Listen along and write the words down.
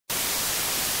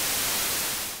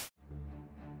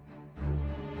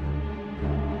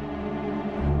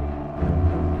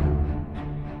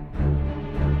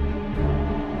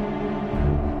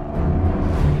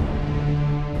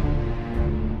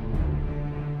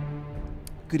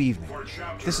Good evening.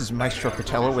 This is Maestro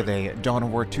Cotello with a Dawn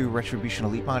of War 2 Retribution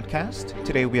Elite Modcast.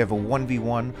 Today we have a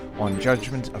 1v1 on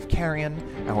Judgment of Carrion.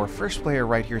 Our first player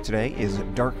right here today is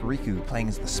Dark Riku, playing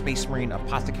as the Space Marine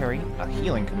Apothecary, a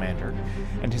healing commander.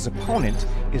 And his opponent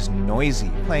is Noisy,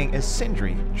 playing as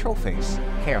Sindri, Trollface,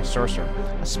 Chaos Sorcerer,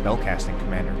 a spellcasting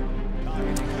commander.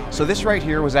 So this right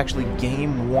here was actually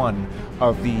game one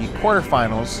of the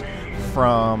quarterfinals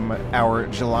from our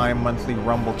July monthly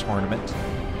Rumble tournament.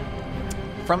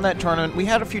 From that tournament, we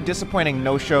had a few disappointing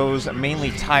no-shows,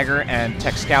 mainly Tiger and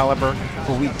Texcalibur,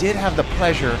 but we did have the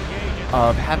pleasure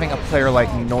of having a player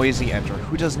like Noisy enter,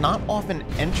 who does not often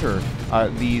enter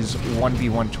these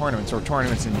 1v1 tournaments, or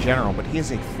tournaments in general, but he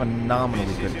is a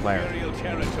phenomenally good player.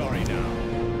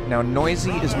 Now,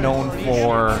 Noisy is known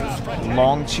for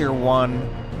long tier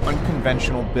 1,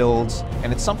 unconventional builds,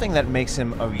 and it's something that makes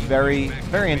him a very,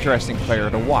 very interesting player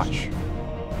to watch.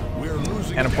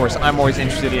 And of course, I'm always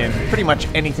interested in pretty much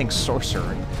anything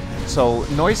Sorcerer. So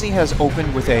Noisy has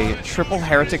opened with a triple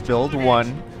heretic build,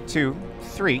 1, 2,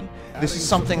 3. This is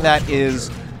something that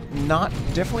is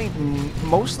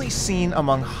mostly seen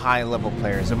among high-level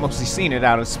players. I've mostly seen it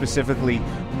out of specifically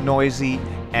Noisy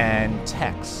and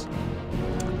Tex.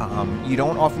 You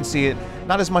don't often see it,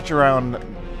 not as much around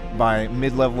by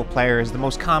mid-level players. The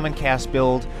most common cast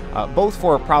build, both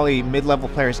for probably mid-level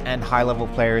players and high-level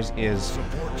players, is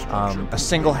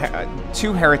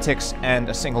two heretics and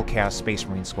a single chaos Space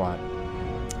Marine squad.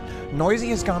 Noisy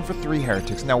has gone for 3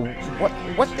 heretics. Now,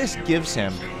 what this gives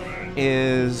him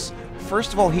is,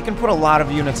 first of all, he can put a lot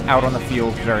of units out on the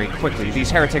field very quickly.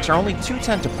 These heretics are only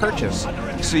 210 to purchase,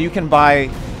 so you can buy.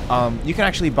 You can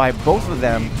actually buy both of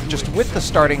them just with the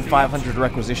starting 500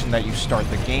 requisition that you start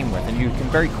the game with, and you can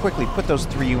very quickly put those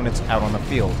 3 units out on the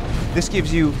field. This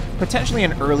gives you potentially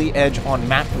an early edge on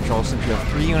map control since you have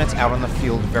 3 units out on the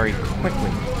field very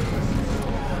quickly.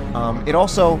 It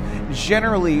also,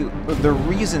 generally, the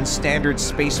reason standard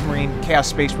Space Marine, Chaos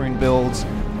Space Marine builds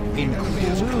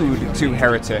include 2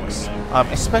 heretics,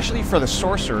 especially for the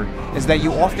Sorcerer, is that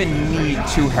you often need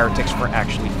 2 heretics for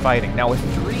actually fighting. Now with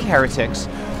 3 heretics,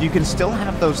 you can still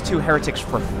have those 2 heretics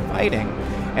for fighting,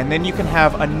 and then you can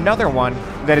have another one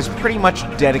that is pretty much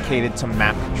dedicated to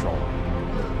map control.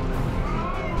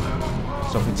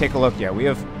 So if we take a look, yeah, we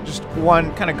have just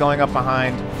one kind of going up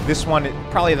behind. This one,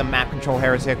 probably the map control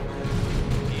heretic.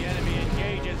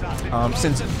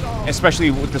 Since,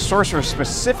 especially with the Sorcerer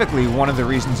specifically, one of the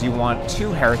reasons you want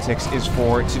 2 heretics is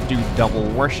to do double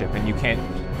worship, and you can't.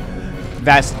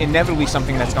 That's inevitably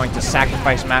something that's going to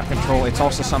sacrifice map control. It's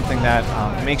also something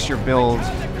that makes your build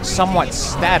somewhat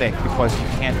static because you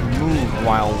can't move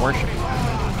while worshiping.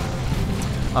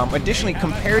 Additionally,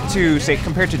 compared to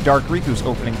Dark Riku's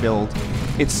opening build,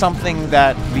 it's something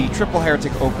that the triple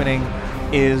heretic opening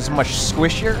is much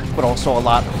squishier, but also a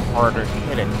lot harder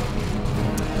hitting.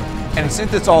 And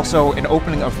since it's also an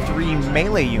opening of 3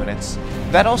 melee units,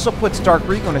 that also puts Dark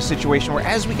Riku in a situation where,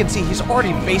 as we can see, he's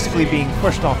already basically being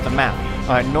pushed off the map.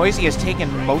 Noisy has taken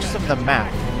most of the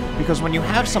map, because when you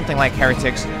have something like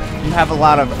heretics, you have a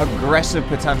lot of aggressive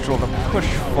potential to push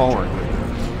forward.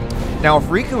 Now, if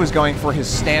Riku is going for his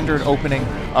standard opening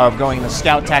of going the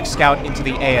Scout, Tac, Scout into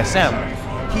the ASM,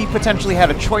 he potentially had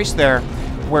a choice there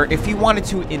where if he wanted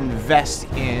to invest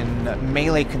in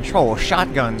melee control,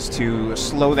 shotguns to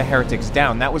slow the heretics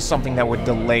down, that was something that would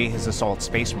delay his Assault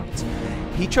Space Marines.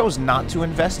 He chose not to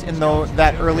invest in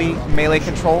that early melee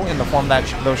control in the form that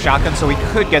those shotguns, so he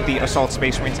could get the Assault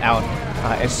Space Marines out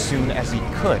as soon as he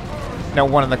could. Now,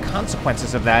 one of the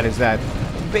consequences of that is that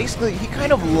basically he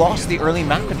kind of lost the early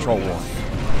map control war.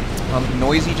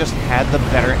 Noisy just had the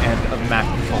better end of map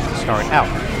control to start out,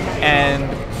 and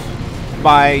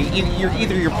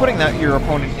you're putting your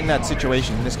opponent in that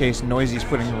situation. In this case, Noisy's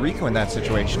putting Riku in that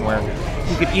situation where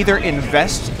he could either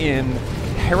invest in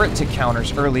heretic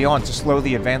counters early on to slow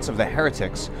the advance of the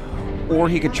heretics, or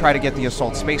he could try to get the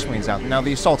Assault Space Marines out. Now,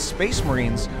 the Assault Space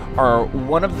Marines are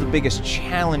one of the biggest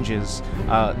challenges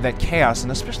that Chaos,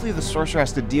 and especially the Sorcerer,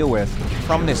 has to deal with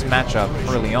from this matchup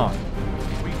early on.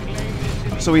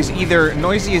 So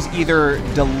Noisy is either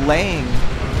delaying.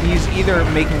 He's either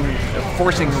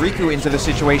forcing Riku into the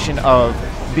situation of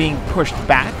being pushed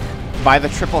back by the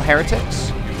triple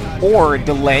heretics, or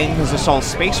delaying his Assault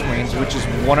Space Marines, which is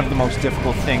one of the most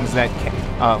difficult things that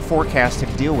forecast to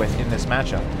deal with in this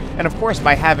matchup. And of course,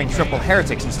 by having triple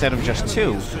heretics instead of just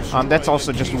 2, that's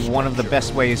also just one of the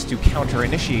best ways to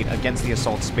counter-initiate against the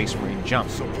Assault Space Marine jump.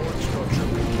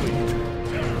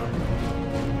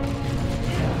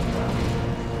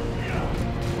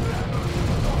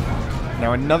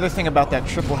 Now, another thing about that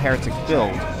triple heretic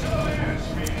build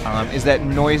is that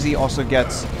Noisy also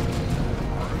gets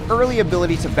early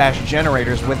ability to bash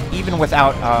generators even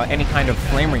without any kind of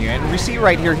flamer unit. And we see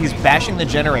right here he's bashing the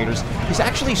generators. He's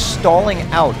actually stalling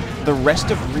out the rest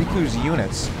of Riku's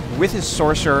units with his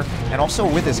Sorcerer and also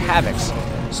with his Havocs.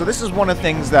 So this is one of the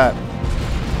things that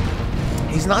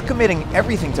he's not committing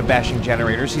everything to bashing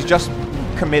generators. He's just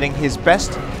committing his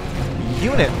best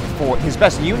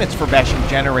units for bashing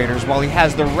generators, while he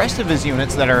has the rest of his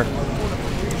units that are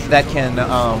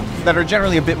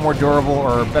generally a bit more durable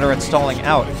or better at stalling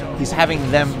out. He's having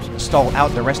them stall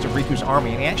out the rest of Riku's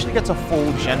army, and he actually gets a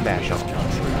full gen bash off.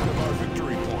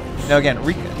 Now again,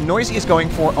 Noisy is going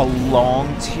for a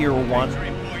long tier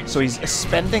 1, so he's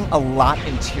spending a lot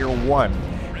in tier 1,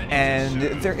 and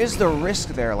there is the risk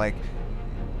there,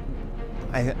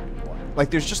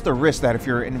 there's just the risk that if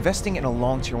you're investing in a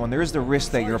long tier 1, there is the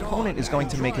risk that your opponent is going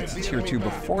to make it to tier 2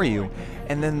 before you,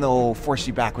 and then they'll force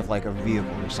you back with like a vehicle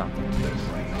or something.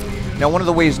 Now, one of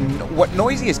the ways what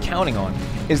Noisy is counting on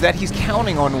is that he's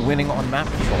counting on winning on map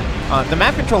control. The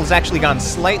map control has actually gone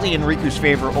slightly in Riku's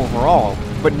favor overall,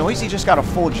 but Noisy just got a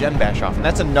full gen bash off, and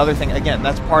that's another thing. Again,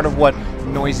 that's part of what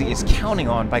Noisy is counting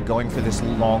on by going for this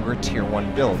longer tier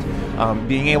 1 build.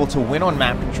 Being able to win on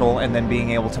map control and then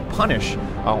being able to punish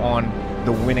on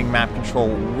the winning map control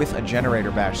with a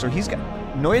generator bash. So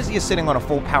Noisy is sitting on a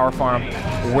full power farm,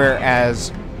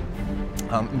 whereas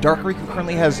Dark Riku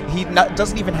currently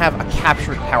doesn't even have a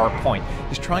captured power point.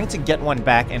 He's trying to get one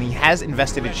back, and he has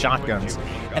invested in shotguns.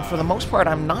 And for the most part,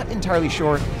 I'm not entirely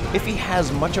sure if he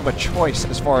has much of a choice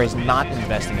as far as not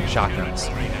investing in shotguns.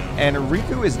 And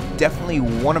Riku is definitely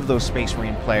one of those Space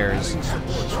Marine players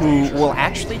who will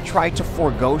actually try to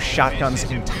forego shotguns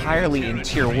entirely in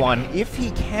tier 1 if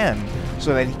he can,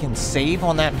 so that he can save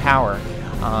on that power.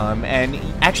 And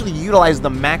actually utilize the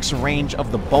max range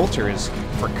of the bolters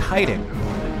for kiting.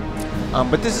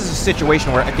 But this is a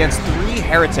situation where against 3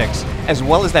 heretics, as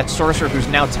well as that sorcerer who's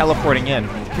now teleporting in,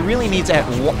 he really needs at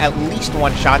least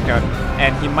 1 shotgun,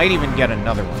 and he might even get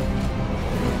another one.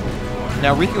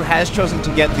 Now, Riku has chosen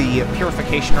to get the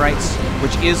Purification Rites,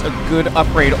 which is a good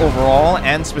upgrade overall,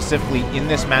 and specifically in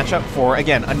this matchup for,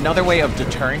 again, another way of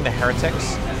deterring the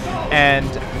heretics. And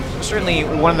certainly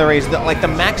one of the ways that, like, the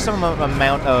maximum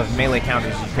amount of melee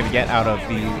counters you could get out of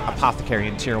the Apothecary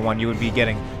in tier 1, you would be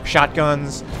getting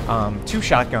shotguns, 2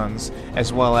 shotguns,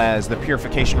 as well as the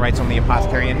Purification Rites on the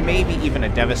Apothecary, and maybe even a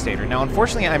Devastator. Now,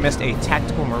 unfortunately, I missed a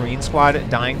Tactical Marine squad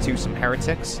dying to some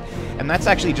heretics, and that's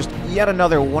actually just yet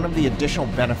another one of the additional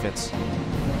benefits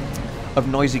of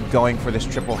Noisy going for this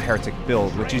triple heretic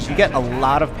build, which is you get a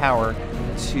lot of power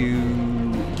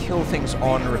to kill things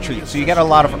on retreat. So you get a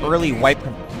lot of early wipe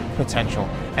potential,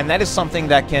 and that is something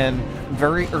that can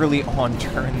very early on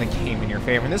turn the game in your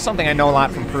favor. And this is something I know a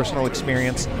lot from personal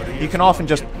experience. You can often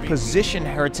just position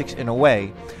heretics in a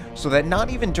way so that not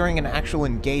even during an actual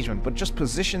engagement, but just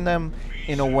position them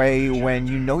in a way when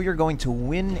you know you're going to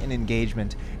win an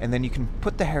engagement, and then you can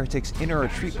put the heretics in a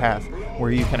retreat path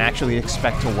where you can actually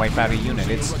expect to wipe out a unit.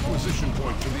 It's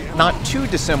not too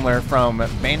dissimilar from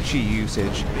Banshee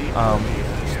usage,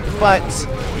 but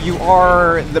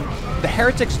the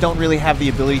heretics don't really have the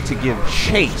ability to give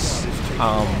chase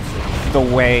the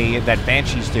way that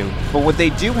Banshees do. But what they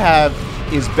do have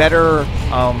is better,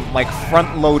 like,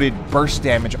 front-loaded burst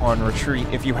damage on retreat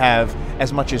if you have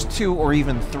as much as 2 or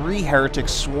even 3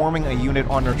 heretics swarming a unit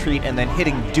on retreat and then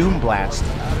hitting Doom Blast.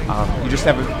 You just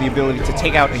have the ability to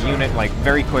take out a unit, like,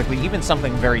 very quickly, even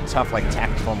something very tough like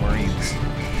Tactical Marines.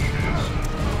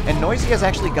 And Noisy has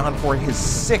actually gone for his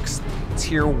 6th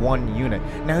tier 1 unit.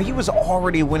 Now, he was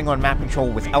already winning on map control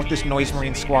without this Noise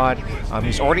Marine squad.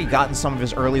 He's already gotten some of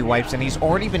his early wipes, and he's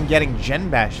already been getting gen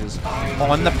bashes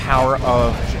on the power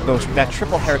of that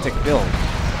triple heretic build.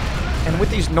 And with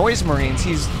these Noise Marines,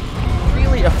 he's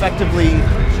really effectively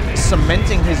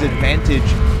cementing his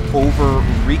advantage over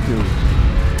Riku,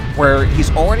 where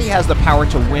he's already has the power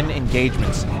to win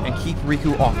engagements and keep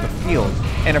Riku off the field.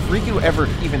 And if Riku ever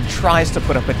even tries to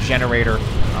put up a generator,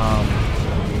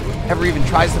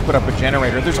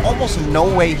 there's almost no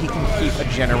way he can keep a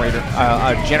generator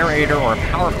or a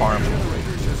power farm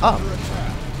up.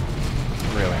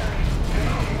 Really.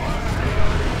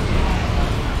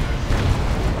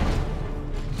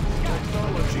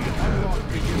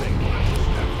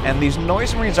 And these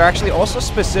Noise Marines are actually also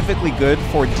specifically good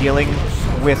for dealing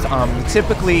with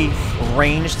typically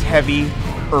ranged heavy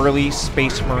early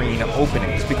Space Marine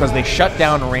openings, because they shut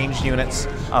down ranged units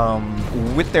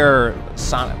with their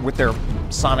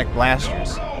sonic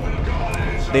blasters.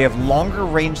 They have longer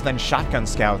range than shotgun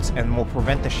scouts and will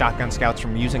prevent the shotgun scouts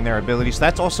from using their abilities. So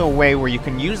that's also a way where you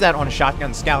can use that on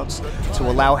shotgun scouts to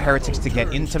allow heretics to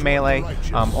get into melee,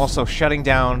 also shutting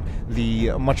down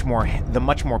the much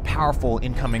more powerful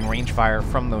incoming range fire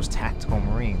from those tactical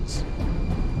marines.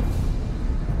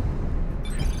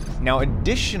 Now,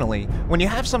 additionally, when you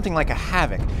have something like a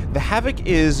Havoc, the Havoc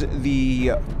is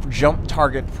the jump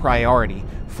target priority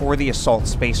for the Assault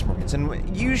Space Marines.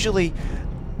 And usually,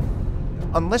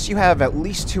 unless you have at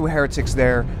least 2 heretics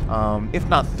there, if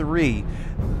not 3,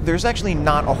 there's actually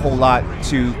not a whole lot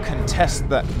to contest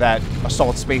that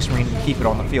Assault Space Marine and keep it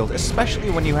on the field, especially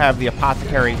when you have the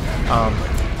Apothecary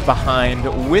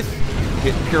behind with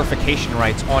the Purification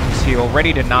Rites on his heel,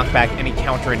 ready to knock back any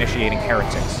counter-initiating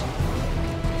heretics.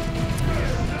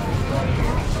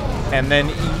 And then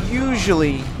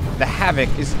usually the Havoc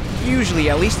is usually,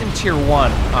 at least in Tier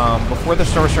 1, before the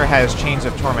Sorcerer has Chains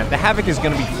of Torment, the Havoc is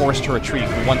going to be forced to retreat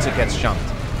once it gets jumped.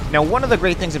 Now, one of the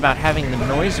great things about having the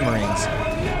Noise Marines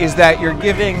is that you're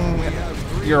giving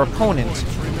your opponent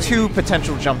 2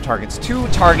 potential jump targets. 2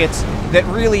 targets that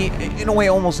really, in a way,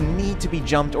 almost need to be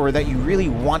jumped, or that you really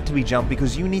want to be jumped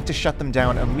because you need to shut them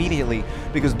down immediately,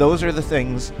 because those are the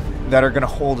things that are going to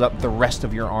hold up the rest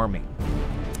of your army.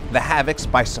 The Havocs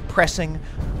by suppressing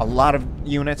a lot of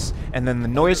units, and then the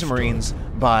Noise Marines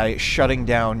by shutting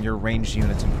down your ranged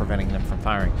units and preventing them from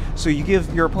firing. So you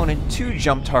give your opponent 2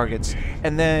 jump targets,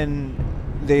 and then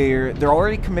they're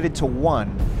already committed to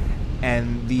 1,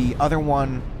 and the other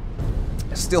one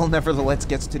still nevertheless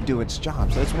gets to do its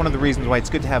job. So that's one of the reasons why it's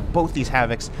good to have both these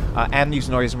Havocs and these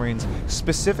Noise Marines.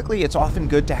 Specifically, it's often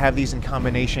good to have these in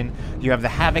combination. You have the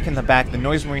Havoc in the back, the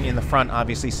Noise Marine in the front,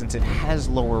 obviously, since it has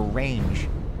lower range.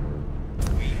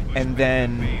 And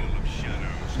then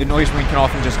the Noise Marine can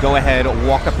often just go ahead,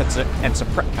 walk up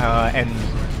and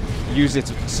use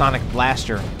its Sonic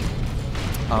Blaster,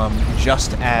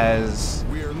 just as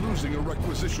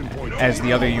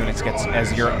the other units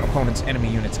as your opponent's enemy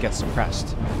units get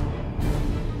suppressed.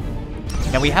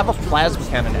 Now we have a Plasma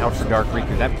Cannon out for Dark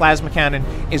Riku. That Plasma Cannon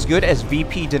is good as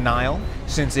VP denial,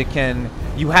 since it can.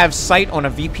 You have sight on a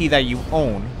VP that you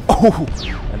own. Oh,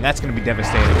 and that's going to be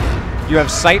devastating. You have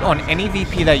sight on any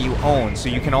VP that you own, so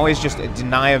you can always just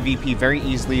deny a VP very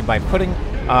easily by putting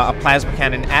a Plasma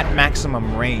Cannon at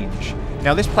maximum range.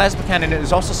 Now, this Plasma Cannon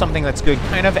is also something that's good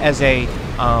kind of as a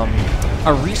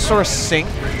resource sink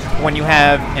when you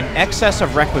have an excess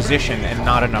of requisition and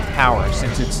not enough power,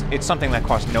 since it's something that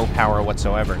costs no power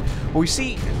whatsoever. But we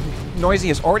see Noisy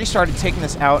has already started taking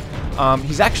this out.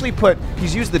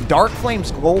 He's used the Dark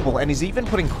Flames Global, and he's even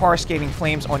putting Coruscating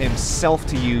Flames on himself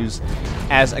to use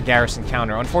as a garrison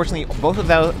counter. Unfortunately, both of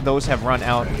those have run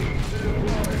out.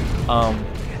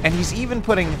 And he's even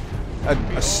putting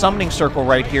a Summoning Circle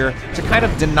right here to kind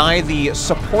of deny the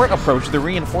support approach, the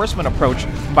reinforcement approach,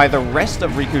 by the rest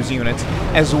of Riku's units,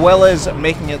 as well as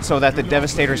making it so that the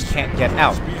Devastators can't get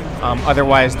out.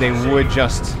 Otherwise, they would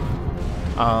just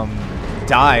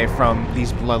die from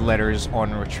these Bloodletters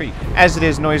on retreat. As it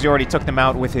is, Noisy already took them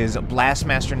out with his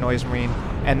Blastmaster Noise Marine,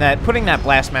 and that putting that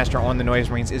Blastmaster on the Noise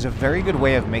Marines is a very good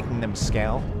way of making them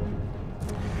scale.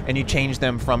 And you change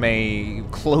them from a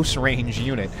close range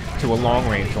unit to a long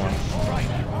range one.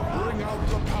 Bring out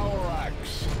the power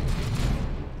axe.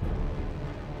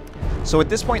 So at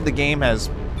this point, the game has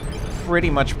pretty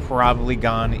much probably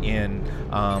gone in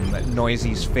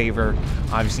Noisy's favor.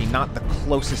 Obviously not the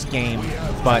closest game,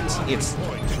 but it's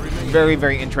very,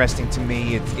 very interesting to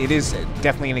me. It is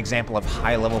definitely an example of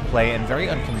high-level play and very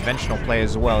unconventional play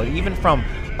as well. Even from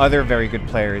other very good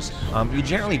players, you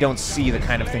generally don't see the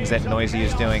kind of things that Noisy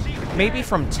is doing. Maybe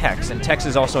from Tex, and Tex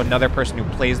is also another person who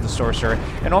plays the Sorcerer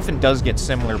and often does get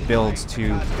similar builds to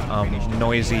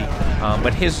Noisy,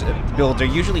 but his builds are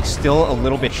usually still a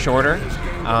little bit shorter,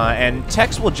 and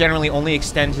Tex will generally only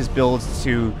extend his builds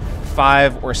to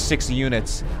 5 or 6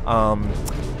 units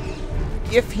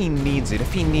if he needs it.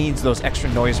 If he needs those extra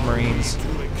Noise Marines,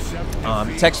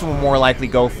 Tex will more likely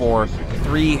go for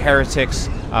 3 Heretics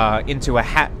into a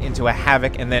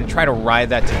Havoc and then try to ride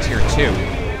that to Tier 2.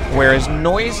 Whereas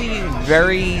Noisy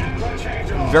very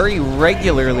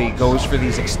regularly goes for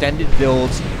these extended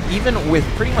builds, even with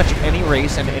pretty much any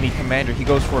race and any commander. He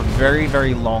goes for very,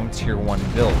 very long Tier 1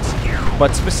 builds.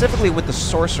 But specifically with the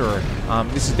Sorcerer,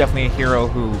 this is definitely a hero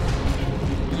who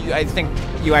I think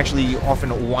you actually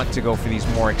often want to go for these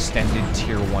more extended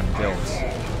Tier 1 builds.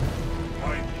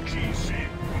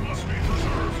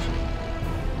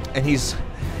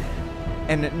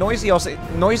 And Noisy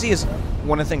is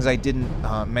one of the things I didn't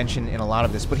mention in a lot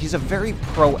of this, but he's a very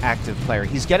proactive player.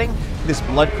 He's getting this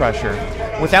Blood Crusher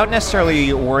without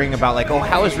necessarily worrying about, like, oh,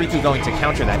 how is Riku going to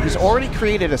counter that? He's already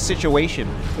created a situation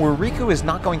where Riku is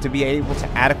not going to be able to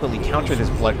adequately counter this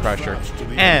Blood Crusher.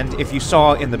 And if you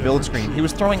saw in the build screen, he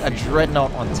was throwing a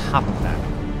Dreadnought on top of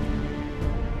that.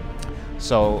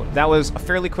 So that was a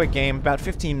fairly quick game, about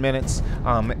 15 minutes,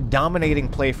 dominating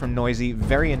play from Noisy,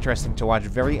 very interesting to watch,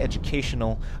 very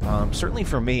educational, certainly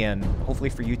for me and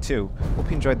hopefully for you too. Hope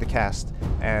you enjoyed the cast,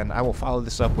 and I will follow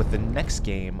this up with the next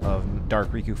game of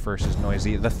Dark Riku versus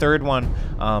Noisy. The third one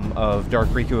of Dark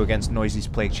Riku against Noisy's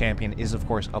Plague Champion is of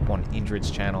course up on Indrid's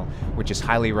channel, which is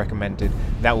highly recommended.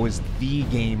 That was the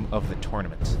game of the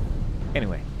tournament.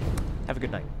 Anyway, have a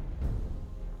good night.